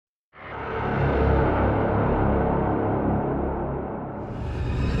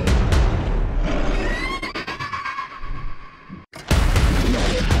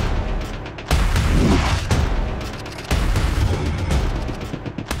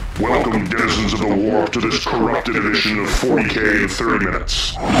Welcome, denizens of the warp, to this corrupted edition of 40k in 30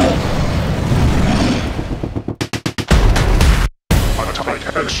 minutes. A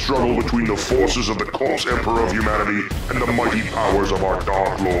titanic struggle between the forces of the Corpse Emperor of humanity and the mighty powers of our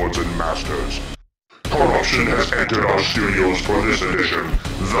Dark Lords and Masters. Corruption has entered our studios for this edition,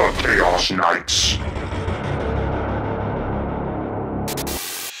 the Chaos Knights.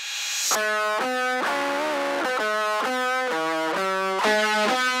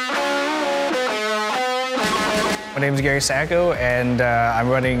 My name is Garry Sacco, and I'm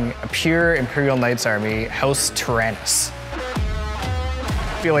running a pure Imperial Knights army, House Taranis.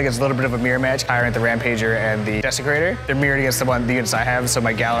 I feel like it's a little bit of a mirror match, Tyrant, the Rampager, and the Desecrator. They're mirrored against the units I have, so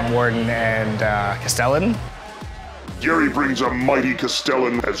my Gallant, Warden, and Castellan. Garry brings a mighty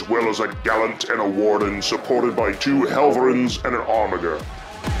Castellan as well as a Gallant and a Warden, supported by 2 Helverins and an Armiger.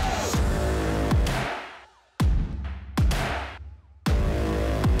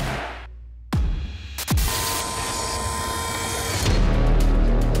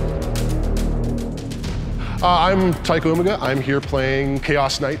 I'm Tycho Immega. I'm here playing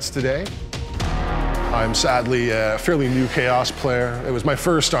Chaos Knights today. I'm sadly a fairly new Chaos player. It was my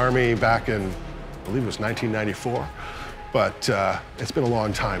first army back in, I believe it was 1994. But it's been a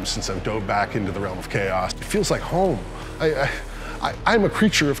long time since I've dove back into the realm of Chaos. It feels like home. I'm a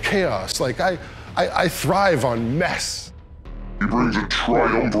creature of chaos. Like, I thrive on mess. He brings a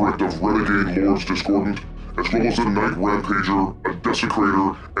triumvirate of Renegade Lords Discordant, as well as a Knight Rampager, a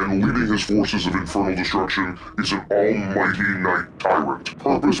Desecrator, and leading his forces of infernal destruction is an almighty Knight Tyrant,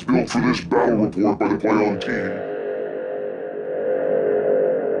 purpose-built for this battle report by the Play-On team.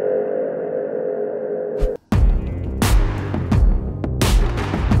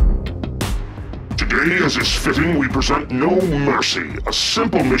 Today, as is fitting, we present No Mercy, a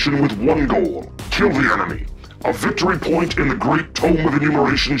simple mission with one goal: kill the enemy. A victory point in the Great Tome of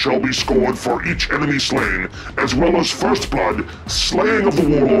Enumeration shall be scored for each enemy slain, as well as First Blood, Slaying of the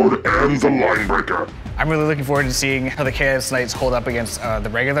Warlord, and the Linebreaker. I'm really looking forward to seeing how the Chaos Knights hold up against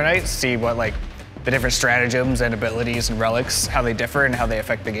the regular Knights, see what the different stratagems and abilities and relics, how they differ and how they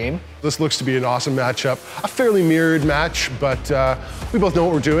affect the game. This looks to be an awesome matchup. A fairly mirrored match, but we both know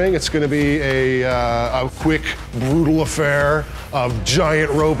what we're doing. It's going to be a quick, brutal affair of giant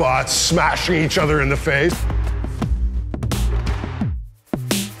robots smashing each other in the face.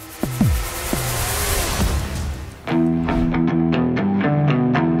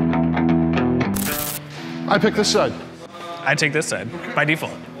 I pick this side. I take this side, by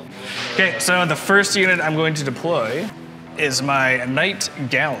default. Okay, so the first unit I'm going to deploy is my Knight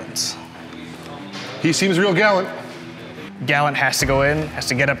Gallant. He seems real gallant. Gallant has to go in, has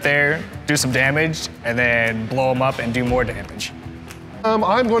to get up there, do some damage, and then blow him up and do more damage.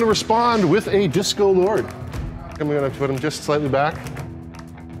 I'm going to respond with a Disco Lord. I'm going to put him just slightly back.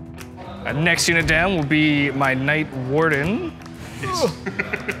 Next unit down will be my Knight Warden.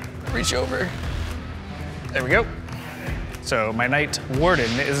 Reach over. There we go. So my Knight Warden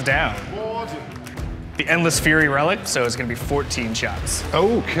is down. The Endless Fury relic, so it's gonna be 14 shots.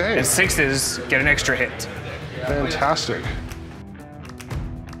 Okay. And 6s get an extra hit. Fantastic.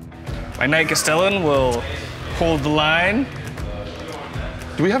 My Knight Castellan will hold the line.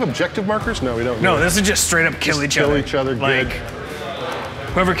 Do we have objective markers? No, we don't. No, this is just straight up kill each other. Kill each other, like, good.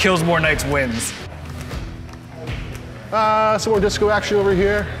 Whoever kills more Knights wins. Some more disco action over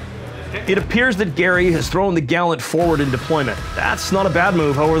here. It appears that Garry has thrown the Gallant forward in deployment. That's not a bad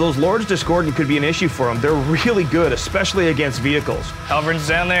move, however those Lords Discordant could be an issue for him. They're really good, especially against vehicles. Helverin's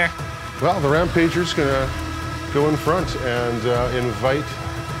down there. Well, the Rampager's gonna go in front and invite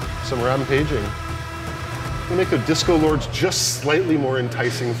some rampaging. We'll make the Disco Lords just slightly more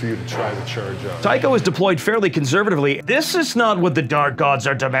enticing for you to try to charge up. Tycho is deployed fairly conservatively. This is not what the Dark Gods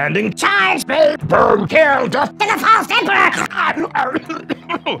are demanding. Chainsword, burn, kill, dust to the false emperor!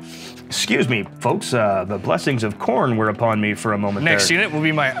 Excuse me, folks. The blessings of Khorne were upon me for a moment Next there. unit will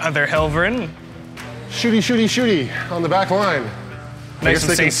be my other Helverin. Shooty, shooty, shooty on the back line. Nice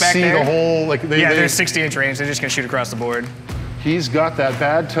and safe back see there. The whole, like, they're 60-inch range. They're just gonna shoot across the board. He's got that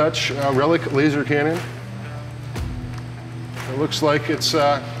bad touch relic laser cannon. It looks like it's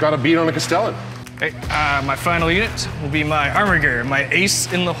got a beat on a Castellan. Okay, my final unit will be my Armiger, my ace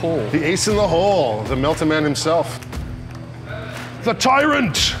in the hole. The ace in the hole, the Meltaman himself. The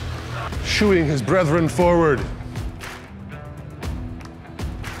Tyrant! Shooing his brethren forward.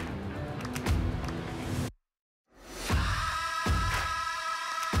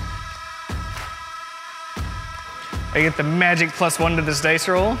 I get the magic +1 to this dice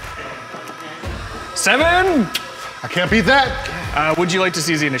roll. 7! I can't beat that. Would you like to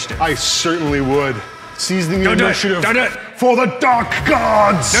seize the initiative? I certainly would. Seize the Don't initiative. do it. Don't do it. For the Dark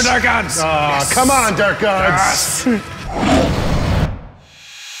Gods! No Dark Gods! Yes. Come on, Dark Gods! Yes.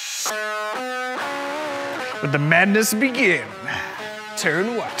 Let the madness begin.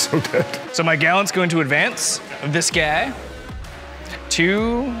 Turn what? So dead. So my Gallant's going to advance. This guy.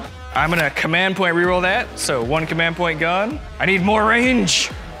 2. I'm gonna command point reroll that. So 1 command point gone. I need more range.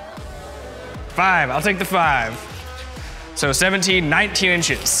 5, I'll take the 5. So 17, 19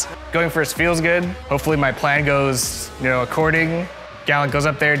 inches. Going first feels good. Hopefully my plan goes, according. Gallant goes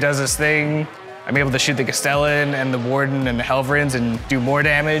up there, does his thing. I'm able to shoot the Castellan and the Warden and the Helverins and do more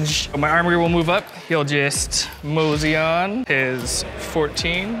damage. My Armiger will move up. He'll just mosey on his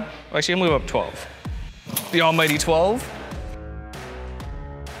 14. Well, actually, he'll move up 12. The almighty 12.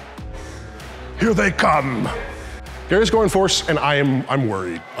 Here they come. Gary's going force, and I'm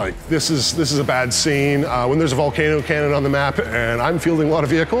worried. Like this is a bad scene. When there's a volcano cannon on the map, and I'm fielding a lot of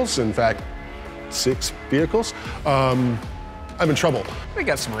vehicles. In fact, 6 vehicles. I'm in trouble. We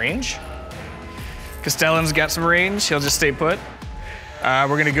got some range. Castellan's got some range. He'll just stay put.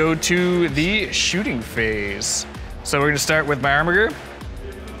 We're gonna go to the shooting phase. So we're gonna start with my Armiger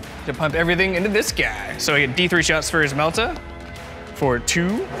to pump everything into this guy. So I get D3 shots for his Melta for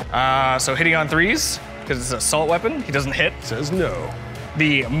 2. So hitting on 3s, because it's an assault weapon, he doesn't hit. Says no.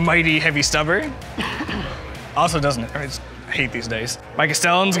 The mighty heavy stubber also doesn't hit. I hate these days. My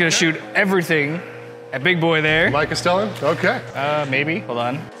Castellan's gonna shoot everything at big boy there. My Castellan? Okay. Maybe, hold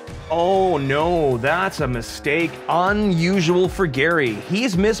on. Oh no, that's a mistake. Unusual for Gary.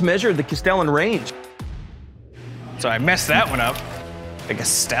 He's mismeasured the Castellan range. So I messed that one up. The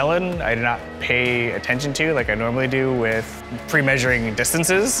Castellan, I did not pay attention to like I normally do with pre-measuring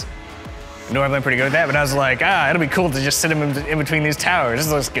distances. Normally I'm pretty good at that, but I was like, it'll be cool to just sit him in between these towers. This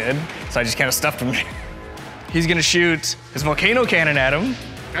looks good. So I just kind of stuffed him. He's gonna shoot his Volcano cannon at him,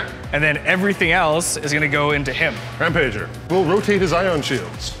 and then everything else is gonna go into him. Rampager. We'll rotate his ion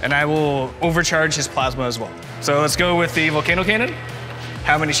shields. And I will overcharge his plasma as well. So let's go with the Volcano cannon.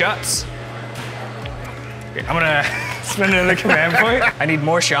 How many shots? Okay, I'm gonna spend another command point. I need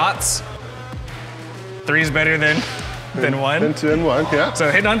more shots. 3 is better than 1. Then 2 and 1, yeah.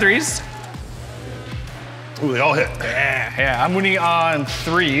 So hitting on 3s. Ooh, they all hit. Yeah, I'm winning on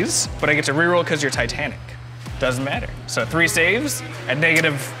 3s, but I get to reroll because you're Titanic. Doesn't matter. So 3 saves at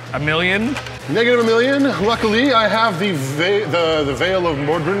 -1,000,000. -1,000,000. Luckily, I have the Veil of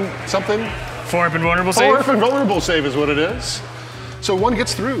Mordrin something. 4 up and vulnerable save. 4 up and vulnerable save is what it is. So 1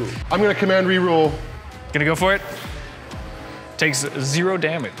 gets through. I'm gonna command reroll. Gonna go for it. Takes 0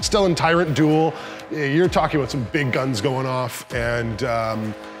 damage. Stellan Tyrant duel. You're talking about some big guns going off, and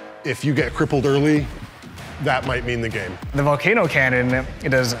if you get crippled early, that might mean the game. The Volcano cannon, it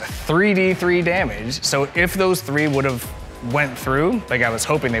does 3d3 damage. So if those 3 would have went through, like I was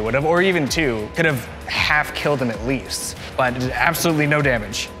hoping they would have, or even 2, could have half killed him at least. But did absolutely no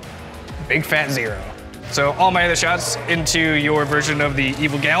damage. Big fat 0. So all my other shots into your version of the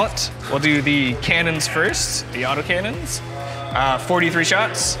Evil Gallant. We'll do the cannons first, the auto cannons. 43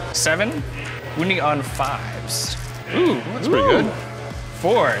 shots, 7, wounding on 5s. Ooh, that's pretty good.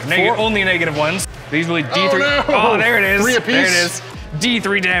 4, only -1s. These will be D3. no. Oh, there it is. 3 apiece. There it is.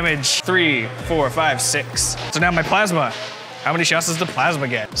 D3 damage. 3, 4, 5, 6. So now my plasma. How many shots does the plasma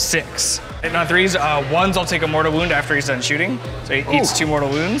get? 6. Hitting on 3s, 1s I'll take a mortal wound after he's done shooting. So he eats 2 mortal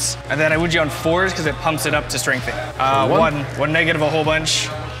wounds. And then I wound you on 4s because it pumps it up to strength 8. 1 negative a whole bunch.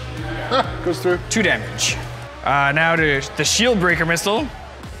 Goes through. 2 damage. Now to the Shieldbreaker missile.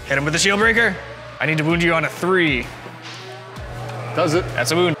 Hit him with the Shieldbreaker. I need to wound you on a 3. Does it.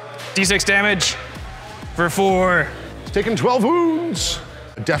 That's a wound. D6 damage for 4. He's taken 12 wounds.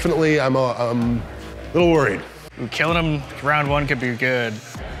 Definitely, I'm a little worried. Ooh, killing him round 1 could be good.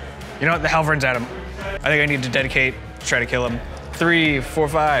 You know what? The Helverin's at him. I think I need to dedicate to try to kill him. 3, 4,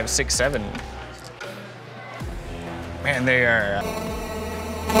 5, 6, 7. Man, they are.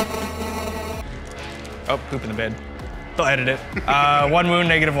 Oh, poop in the bed. They'll edit it. 1 wound,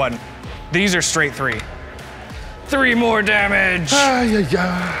 -1. These are straight 3. 3 more damage.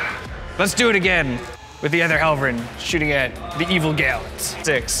 Let's do it again with the other Helverin shooting at the Evil Gallant.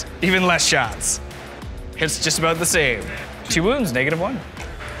 6, even less shots. Hits just about the same. 2 wounds, -1.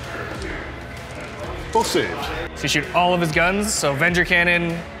 Both saved. So you shoot all of his guns. So Avenger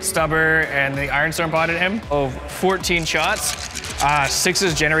Cannon, Stubber, and the Ironstorm pod at him. Of 14 shots,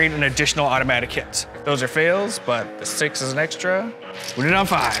 6s generate an additional automatic hit. Those are fails, but the 6 is an extra. Wounded on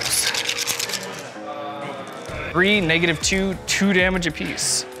 5s. 3, -2, 2 damage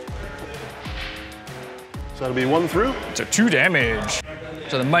apiece. So that'll be 1 through. So 2 damage.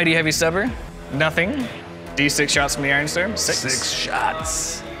 So the Mighty Heavy Stubber, nothing. D6 shots from the Ironstorm, 6. 6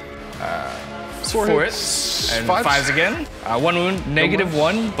 shots. 4 hits. And 5s again. 1 wound,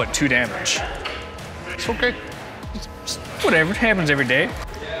 -1, but 2 damage. It's okay. Whatever, it happens every day.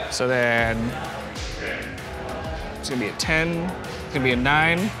 So then, it's gonna be a 10, it's gonna be a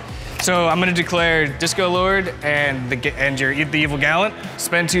 9. So I'm gonna declare Disco Lord and the Evil Gallant.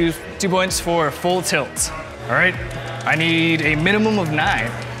 Spend two points for full tilt. All right, I need a minimum of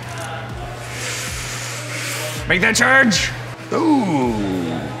 9. Make that charge. Ooh.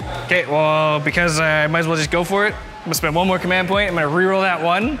 Okay, well, because I might as well just go for it. I'm gonna spend 1 more command point. I'm gonna reroll that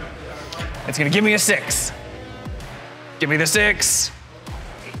 1. It's gonna give me a 6. Give me the 6.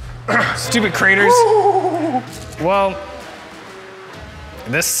 Stupid craters. Well,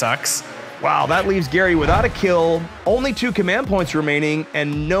 this sucks. Wow, that leaves Garry without a kill, only 2 command points remaining,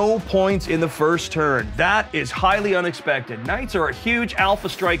 and no points in the first turn. That is highly unexpected. Knights are a huge alpha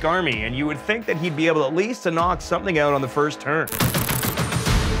strike army, and you would think that he'd be able at least to knock something out on the first turn.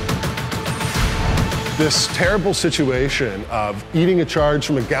 This terrible situation of eating a charge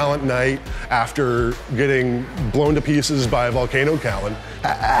from a Gallant Knight after getting blown to pieces by a Volcano Gallant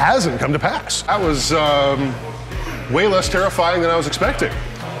hasn't come to pass. That was way less terrifying than I was expecting.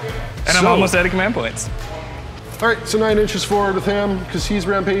 And I'm almost out of command points. All right, so 9 inches forward with him because he's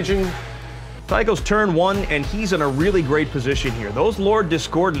rampaging. Tycho's turn 1, and he's in a really great position here. Those Lord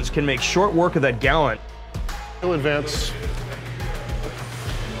Discordants can make short work of that Gallant. He'll advance.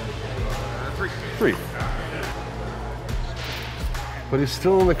 3. But he's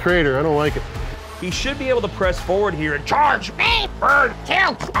still in the crater. I don't like it. He should be able to press forward here and charge me, burn,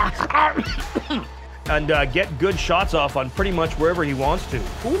 kill, and get good shots off on pretty much wherever he wants to.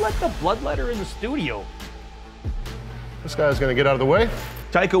 Who let the Bloodletter in the studio? This guy's gonna get out of the way.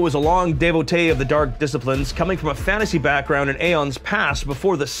 Tycho was a long devotee of the dark disciplines, coming from a fantasy background in aeons past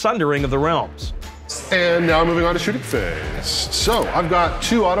before the sundering of the realms. And now moving on to shooting phase. So I've got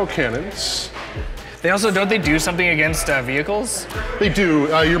 2 autocannons. They also, don't they do something against vehicles? They do.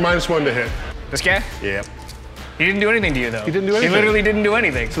 You're -1 to hit. This guy? Yep. He didn't do anything to you, though. He didn't do anything. He literally didn't do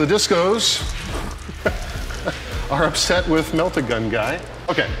anything. So the discos are upset with Melt-A-Gun guy.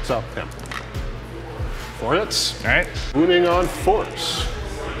 Okay, so him. 4 hits. All right. Wounding on force.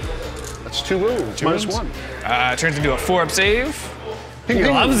 That's 2 wounds, -1. Turns into a 4-up save. Ping, He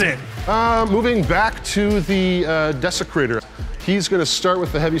ping. loves it. Moving back to the Desecrator. He's gonna start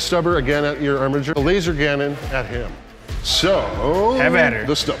with the Heavy Stubber again at your Armiger. A Laser Cannon at him. So, Have at her.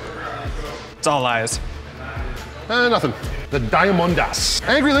 the Stubber. It's all lies. Nothing. The Diamondas.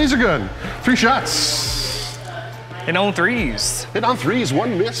 Angry Laser Gun. 3 shots. Hit on 3s. Hit on 3s,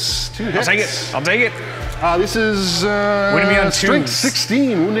 1 miss, 2 hits. I'll take it. I'll take it. This is Wounding me on strength 2s.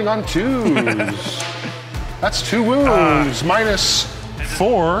 16, wounding on 2s. That's 2 wounds,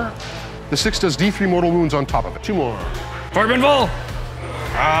 -4. The 6 does D3 mortal wounds on top of it. 2 more. Forbin Bull.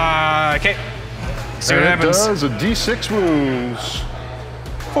 Okay. See what happens. It does a D6 wounds.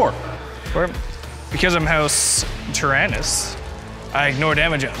 4. Because I'm House Taranis, I ignore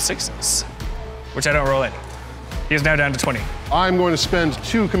damage on 6s, which I don't roll in. He is now down to 20. I'm going to spend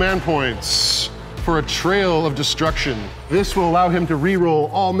 2 command points for a Trail of Destruction. This will allow him to reroll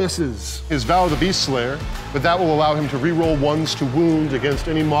all misses. His Vow of the Beast Slayer, but that will allow him to reroll 1s to wound against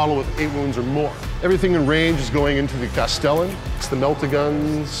any model with 8 wounds or more. Everything in range is going into the Castellan. It's the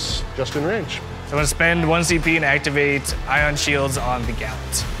Melt-A-Guns just in range. So I'm gonna spend 1 CP and activate Ion Shields on the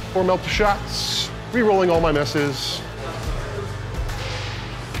Gallant. 4 Melt-A-Shots, rerolling all my misses.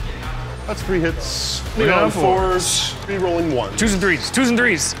 That's 3 hits. Look at on that, 4s, rerolling 1. 2s and 3s, 2s and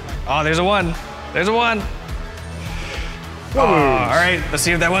 3s. Oh, there's a 1. There's a 1. All right, let's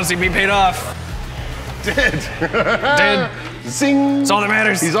see if that 1 CP paid off. Dead. Did. Zing. That's all that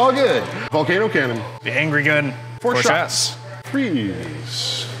matters. He's all good. Volcano Cannon. The Angry Gun. 4 shots.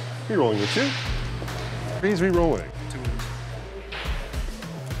 3s. Rerolling the 2. 3s rerolling.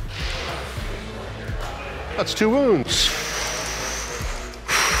 That's 2 wounds.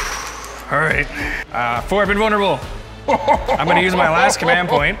 All right. 4 invulnerable. I'm gonna use my last command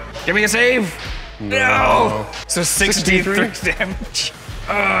point. Give me a save. No. So 63 damage.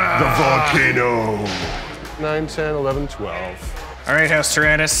 The Volcano. 9, 10, 11, 12. All right, House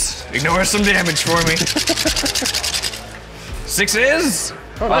Taranis. Ignore some damage for me. 6s.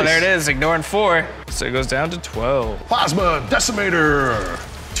 Oh, Oh, nice. there it is. Ignoring 4. So it goes down to 12. Plasma Decimator.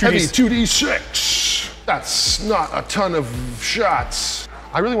 2D. Heavy 2d6. That's not a ton of shots.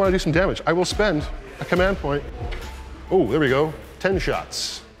 I really want to do some damage. I will spend a command point. Oh, there we go. 10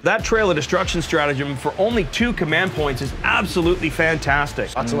 shots. That Trail of Destruction stratagem for only 2 command points is absolutely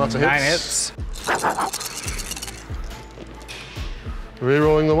fantastic. Lots and lots of hits. 9 hits.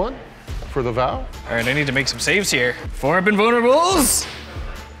 Rerolling the 1 for the Vow. All right, I need to make some saves here. 4 up invulnerables.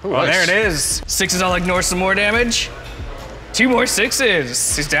 Ooh, Oh, nice. there it is. 6s, I'll ignore some more damage. 2 more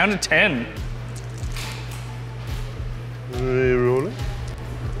 6s. He's down to 10. Rolling.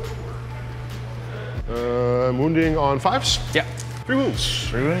 I'm wounding on 5s. Yeah. 3 wounds.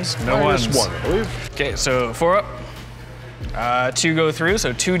 3 wounds, no Minus ones. 1, I believe. Okay, so 4 up. 2 go through,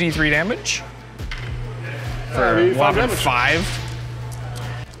 so 2d3 damage. For whopping 5.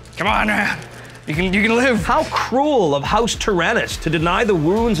 Come on, man. You can live. How cruel of House Taranis to deny the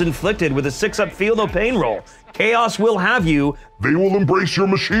wounds inflicted with a 6-up feel no pain roll. Chaos will have you. They will embrace your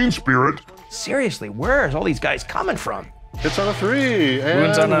machine spirit. Seriously, where is all these guys coming from? Hits on a 3. And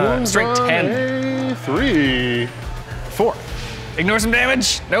Wounds on a straight on 10. A 3. 4. Ignore some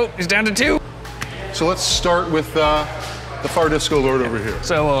damage. Nope, he's down to 2. So let's start with the Far Disco Lord over here.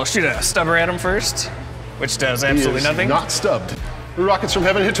 So we'll shoot a stubber at him first, which does absolutely He is nothing. Not stubbed. Rockets from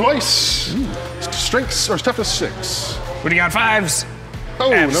heaven hit twice. Strength or toughness 6. What do you got? 5s?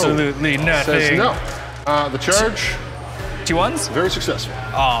 Oh Absolutely no. nothing. Says no. The charge, 2 1s? very successful.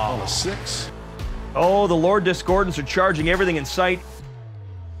 Oh. On a 6. Oh, the Lord Discordants are charging everything in sight.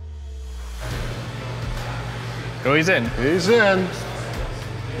 Oh, he's in. He's in.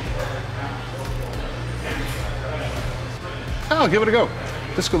 Oh, give it a go.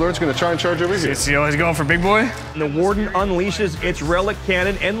 Disco Lord's gonna try and charge over here. He's going for big boy. And the Warden unleashes its relic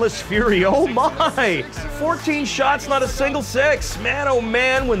cannon, Endless Fury. Oh my! 14 shots, not a single 6. Man, oh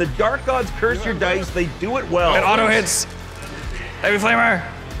man, when the Dark Gods curse your dice, they do it well. It auto hits. Heavy flamer.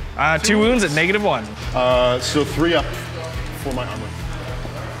 2 wounds at -1. So 3 up for my armor.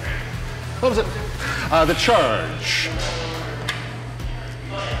 What was it? The charge.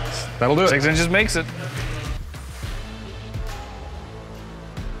 That'll do it. 6 inches makes it.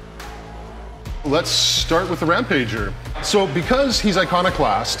 Let's start with the Rampager. So because he's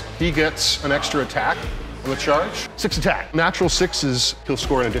Iconoclast, he gets an extra attack on the charge. 6 attack. Natural 6s, he'll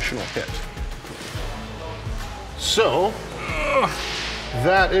score an additional hit. So,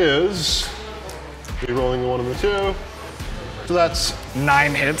 that is, re-rolling the 1 and the 2. So that's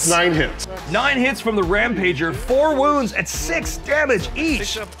 9 hits. 9 hits. 9 hits from the Rampager, 4 wounds at 6 damage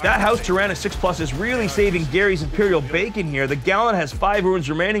each. That House Tyrannus 6+ is really saving Gary's Imperial bacon here. The Gauntlet has 5 wounds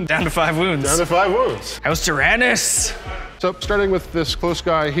remaining. Down to 5 wounds. Down to 5 wounds. House Tyrannus. So starting with this close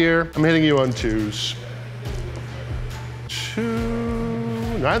guy here, I'm hitting you on 2s. 2,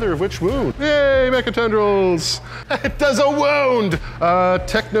 neither of which wound. Yay, Mecha Tendrils. It does a wound.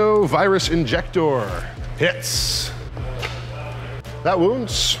 Techno Virus Injector hits. That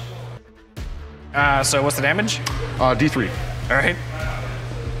wounds. So what's the damage? D3. All right.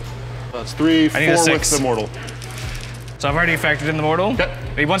 That's 3, 4 I need a with 6. the mortal. So I've already factored in the mortal. Okay.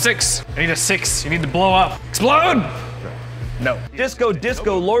 I need 1 6. I need a 6. You need to blow up. Explode! No.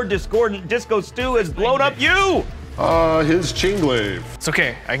 Disco, Lord Discordant, Disco Stew has blown up you! His Chainglaive. It's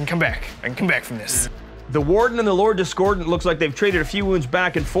okay. I can come back. I can come back from this. The Warden and the Lord Discordant looks like they've traded a few wounds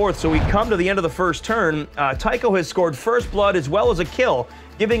back and forth, so we come to the end of the first turn. Tycho has scored first blood as well as a kill,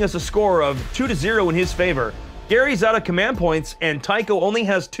 giving us a score of 2-0 in his favor. Gary's out of command points, and Tycho only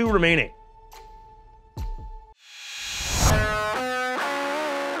has 2 remaining.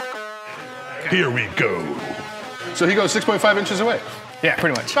 Here we go. So he goes 6.5 inches away. Yeah,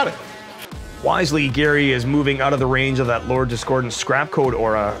 pretty much. Got it. Wisely, Gary is moving out of the range of that Lord Discordant scrap code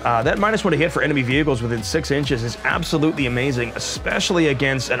aura. That -1 to hit for enemy vehicles within 6 inches is absolutely amazing, especially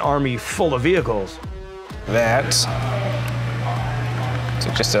against an army full of vehicles. That. So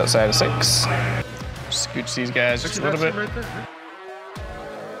just outside of 6. Scooch these guys just a little bit.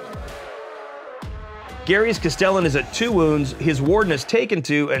 Gary's Castellan is at 2 wounds, his Warden is taken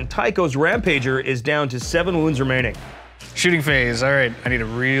 2, and Tycho's Rampager is down to 7 wounds remaining. Shooting phase. All right, I need a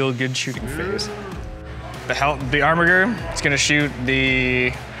real good shooting phase. The Armiger, it's gonna shoot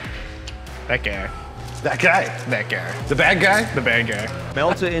that guy. That guy. That guy. The bad guy? The bad guy.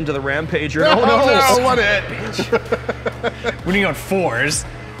 Melta into the Rampager. Oh, no. what hit? When you on 4s.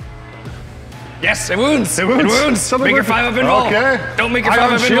 Yes, it wounds. It wounds. Something Make your like 5 up invul. Okay. Don't make your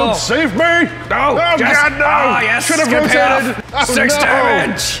Ion 5 up Shield, invul. save me! No! Oh, Yes. God, no! Ah, yes! Should have Good rotated! payoff. Oh, 6 no.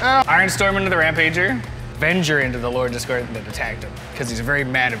 damage! Iron Storm into the Rampager. Venger into the Lord Discordant that attacked him, because he's very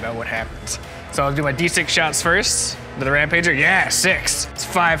mad about what happens. So I'll do my D6 shots first. To the Rampager. Yeah, 6. It's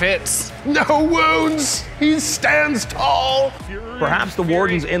 5 hits. No wounds! He stands tall! Perhaps the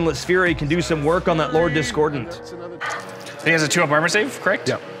Warden's Endless Fury can do some work on that Lord Discordant. He has a 2-up armor save, correct?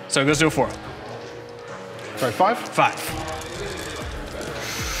 Yep. So it goes to a 4. Sorry, 5? 5.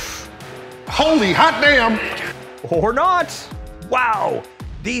 Holy hot damn! Or not. Wow.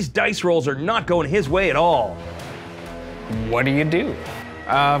 These dice rolls are not going his way at all. What do you do?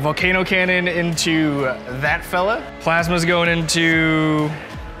 Volcano cannon into that fella. Plasma's going into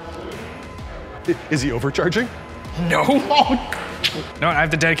Is he overcharging? No. No, I have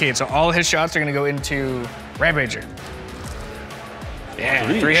to dedicate, so all his shots are gonna go into Rampager.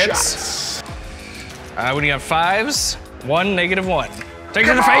 Yeah, 3 hits. Shots. When you got 5s, 1, -1. Take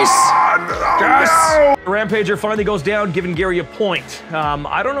it in the face! Yes! Rampager finally goes down, giving Garry a point.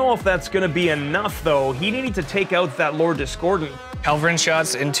 I don't know if that's gonna be enough though. He needed to take out that Lord Discordant. Helverin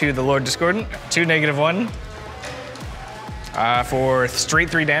shots into the Lord Discordant, 2 -1. For straight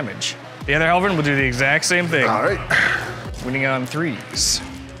 3 damage. The other Helverin will do the exact same thing. All right. Winning on 3s.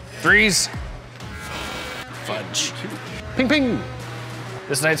 3s. Fudge. Ping, ping.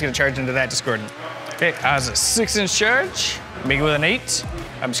 This Knight's gonna charge into that Discordant. Okay, has a 6-inch charge. Make it with an 8.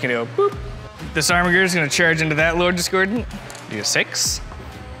 I'm just gonna go boop. This Armiger is gonna charge into that Lord Discordant. Do a 6.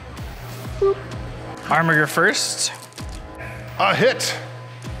 Boop. Armiger first. A hit.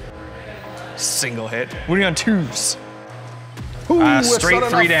 Single hit. Winning on 2s. Ooh, that's Straight not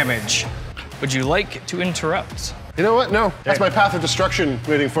 3 enough. damage. Would you like to interrupt? You know what? No. That's my path of destruction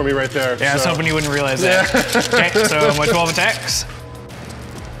waiting for me right there. Yeah, I was hoping you wouldn't realize that. Okay, so my 12 attacks.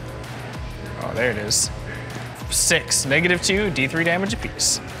 Oh, there it is. 6, -2, D3 damage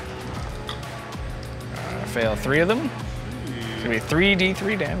apiece. Fail 3 of them. It's gonna be 3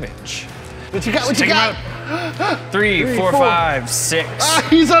 D3 damage. What you got? What you Take got? him out. 3, 4, 4. 5, 6. Ah,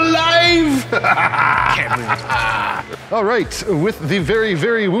 he's alive! Can't believe it. All right, with the very,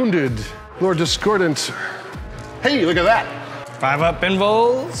 very wounded Lord Discordant. Hey, look at that. 5 up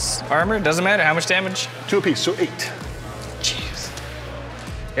invols. Armor, doesn't matter. How much damage? 2 apiece, so 8. Jeez.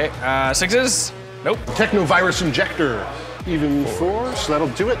 Okay, 6s. Nope. Technovirus Injector, even 4, so that'll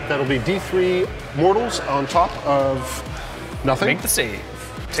do it. That'll be D3 mortals on top of nothing. Make the save.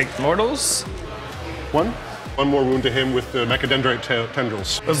 Take the mortals. 1. One more wound to him with the Mechadendrite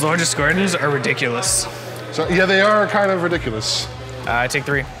tendrils. Those Lord Discordants are ridiculous. So yeah, they are kind of ridiculous. I take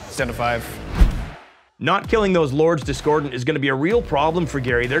 3. It's down to 5. Not killing those Lords Discordant is going to be a real problem for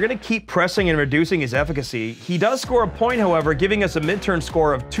Garry. They're going to keep pressing and reducing his efficacy. He does score a point, however, giving us a mid-turn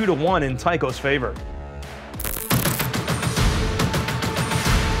score of 2-1 in Tycho's favor.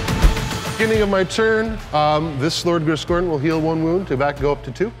 Beginning of my turn, this Lord Discordant will heal 1 wound to go up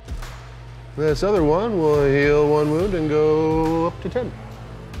to 2. This other one will heal 1 wound and go up to 10.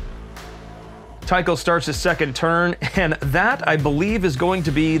 Tycho starts his second turn, and that, I believe, is going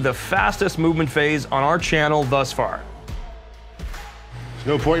to be the fastest movement phase on our channel thus far. There's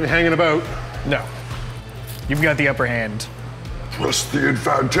no point in hanging about. No. You've got the upper hand. Press the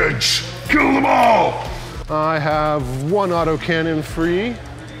advantage. Kill them all. I have 1 autocannon free.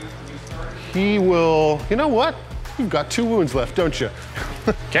 He will, you know what? You've got 2 wounds left, don't you?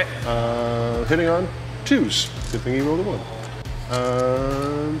 Okay. Hitting on 2s. Good thing he rolled a 1.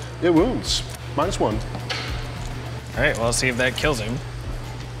 And it wounds. -1. All right, well, let's see if that kills him.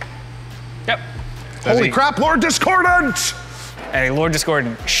 Yep. Holy crap, Lord Discordant! Hey, Lord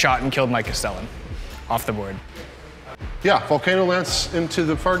Discordant shot and killed my Castellan. Off the board. Yeah, Volcano Lance into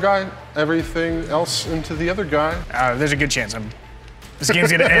the far guy, everything else into the other guy. There's a good chance this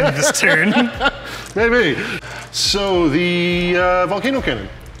game's gonna end this turn. Maybe. So the Volcano Cannon,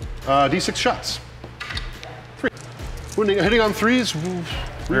 D6 shots. 3. Hitting on 3s,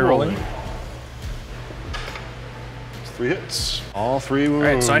 Rerolling. 3 hits. All 3 wounds.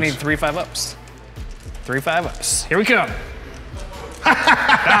 All right, so I need 3 5-ups. 3 5-ups. Here we come.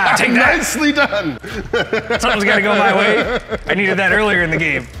 Take that. Nicely done. Something's gotta go my way. I needed that earlier in the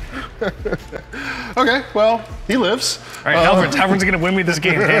game. Okay, well, he lives. All right, Helverin's gonna win me this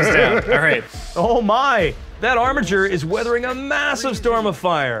game, hands down. All right. Oh my! That Armiger is weathering a massive storm of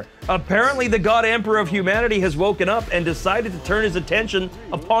fire. Apparently the God Emperor of Humanity has woken up and decided to turn his attention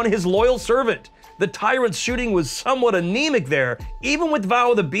upon his loyal servant. The Tyrant's shooting was somewhat anemic there, even with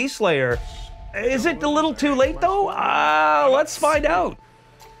Vow of the Beastslayer. Is it a little too late though? Let's find out.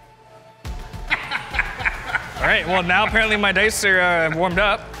 All right, well now apparently my dice are warmed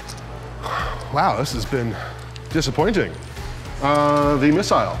up. Wow, this has been disappointing. The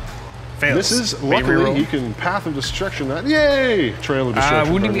missile. Fails. Misses. May Luckily, reroll. he can Path of Destruction that. Yay! Trail of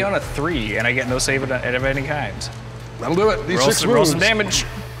Destruction. Wounding me on a 3, and I get no save of any kind. That'll do it. These Roll 6 some, wounds. roll some damage.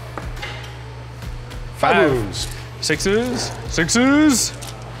 5 wounds. 6s. 6s.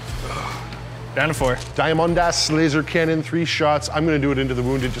 Down to 4. Diamondas Laser Cannon, 3 shots. I'm going to do it into the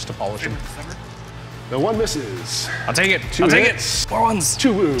wounded just to polish him. The 1 misses. I'll take it. 2 I'll take hits. it. 4 ones.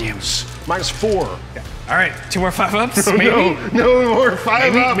 2 wounds. -4. Yeah. All right, 2 more 5-ups, maybe? No more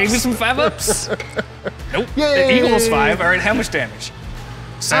 5-ups. Maybe some 5-ups. Nope. Yay. It equals 5. All right, how much damage?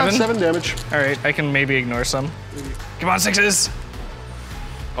 7? 7 damage. All right, I can maybe ignore some. Come on, 6s.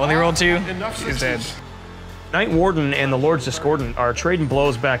 Only rolled 2. Enough He's dead. 6s. Knight Warden and the Lord's Discordant are trading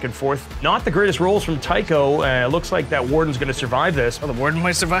blows back and forth. Not the greatest rolls from Tycho. Looks like that Warden's going to survive this. Oh, the Warden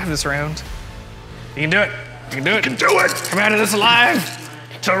might survive this round. You can do it. You can do it. You can do it! Come out of this alive!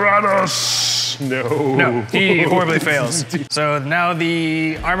 Taranis! No, he horribly fails. So now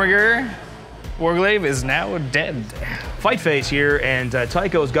the Armiger Warglaive is now dead. Fight phase here, and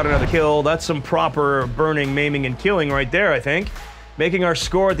Tycho's got another kill. That's some proper burning, maiming, and killing right there, I think. Making our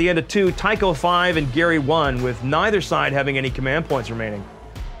score at the end of 2, Tycho 5 and Garry 1, with neither side having any command points remaining.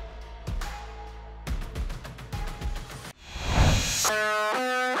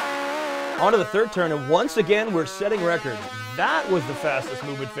 On to the third turn, and once again, we're setting records. That was the fastest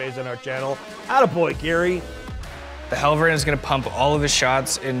movement phase on our channel. Attaboy, Garry. The Helverin is going to pump all of his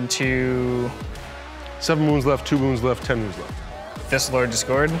shots into 7 wounds left, 2 wounds left, 10 wounds left. this Lord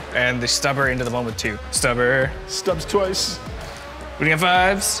Discord, and the Stubber into the one with 2. Stubber. Stubs twice. We got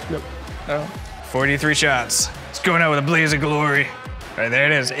 5s? Nope. Oh. 43 shots. It's going out with a blaze of glory. All right, there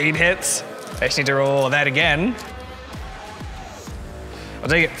it is. 8 hits. I just need to roll that again. I'll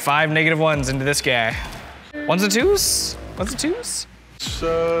take it. 5 -1s into this guy. 1s and 2s? 1s and 2s?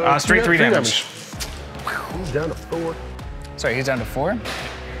 Straight 3 damage. He's down to 4. Sorry, he's down to 4?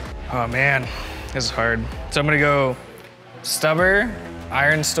 Oh man, this is hard. So I'm gonna go Stubber,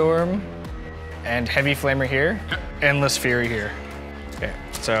 Iron Storm, and Heavy Flamer here. Endless Fury here. Okay,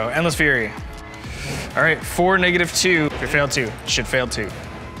 so Endless Fury. All right, 4 -2. If you failed 2, should fail 2.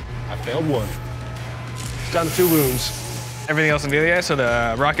 I failed 1. He's down to 2 wounds. Everything else in the other guy, so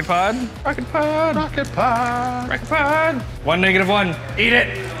the Rocket Pod. Rocket Pod. Rocket pod. Rocket Pod. 1 -1. Eat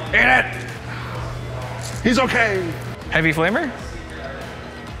it. Eat it. He's okay. Heavy Flamer.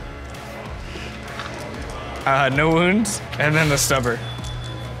 No wounds. And then the Stubber.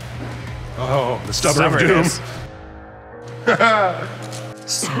 Oh, the Stubber of Doom.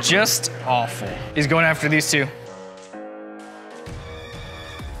 It's just awful. He's going after these 2.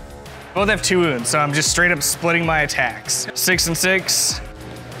 Both have 2 wounds, so I'm just straight up splitting my attacks. 6 and 6.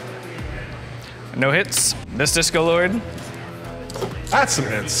 No hits. This Disco Lord. That's some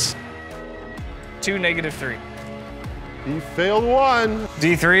hits. 2 -3. He failed 1.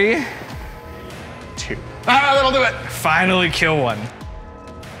 D3. 2. Ah, that'll do it. Finally kill 1.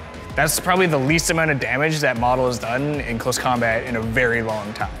 That's probably the least amount of damage that model has done in close combat in a very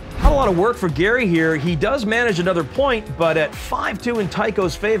long time. Not a lot of work for Garry here. He does manage another point, but at 5-2 in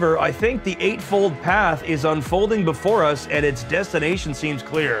Tycho's favor, I think the 8-fold path is unfolding before us and its destination seems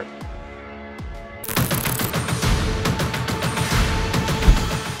clear.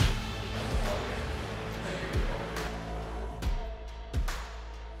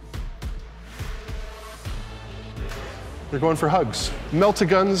 They're going for hugs.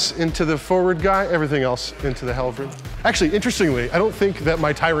 Melt-a-guns into the forward guy, everything else into the Helverin. Actually, interestingly, I don't think that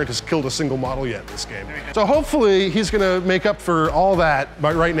my Tyrant has killed a single model yet in this game. So hopefully he's gonna make up for all that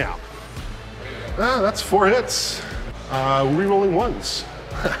right now. That's 4 hits. Re-rolling 1s.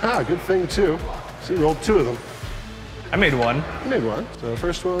 Good thing too. So you rolled 2 of them. I made 1. You made 1. So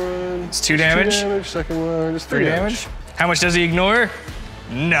first one. It's 2 damage. 2 damage. Second one is 3 damage. How much does he ignore?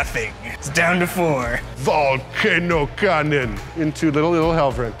 Nothing. It's down to 4. Volcano cannon into little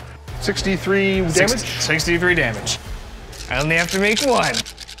Helverin. 63 damage? 63 damage. I only have to make 1.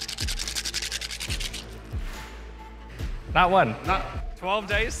 Not 1. 12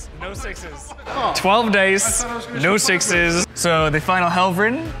 dice, no 6s. Oh. 12 dice, no 6s. So the final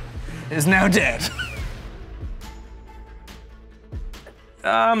Helverin is now dead.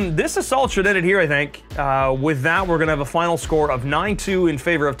 This assault should end it here, I think. With that, we're gonna have a final score of 9-2 in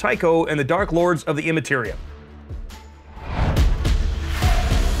favor of Tycho and the Dark Lords of the Immaterium.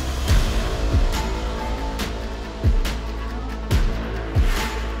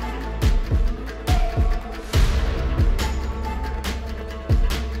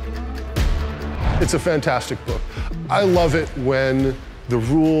 It's a fantastic book. I love it when the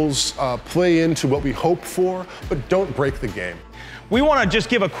rules play into what we hope for, but don't break the game. We want to just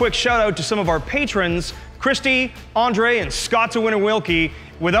give a quick shout out to some of our patrons, Christy, Andre, and Scott to Winter Wilkie.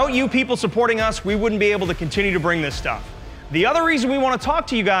 Without you people supporting us, we wouldn't be able to continue to bring this stuff. The other reason we want to talk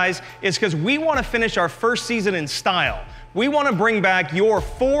to you guys is because we want to finish our first season in style. We want to bring back your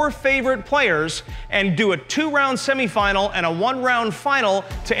 4 favorite players and do a 2-round semifinal and a 1-round final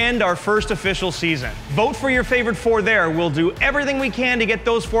to end our first official season. Vote for your favorite 4 there. We'll do everything we can to get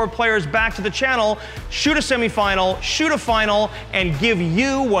those 4 players back to the channel, shoot a semifinal, shoot a final, and give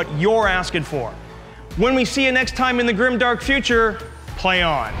you what you're asking for. When we see you next time in the grim dark future, play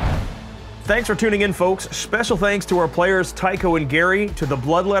on. Thanks for tuning in, folks. Special thanks to our players Tycho and Garry, to the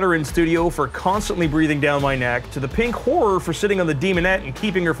Bloodletter in studio for constantly breathing down my neck, to the Pink Horror for sitting on the Demonette and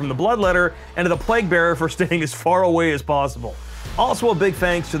keeping her from the Bloodletter, and to the Plague Bearer for staying as far away as possible. Also a big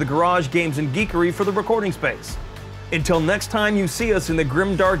thanks to the Garage Games and Geekery for the recording space. Until next time you see us in the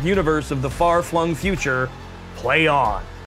grimdark universe of the far-flung future, play on.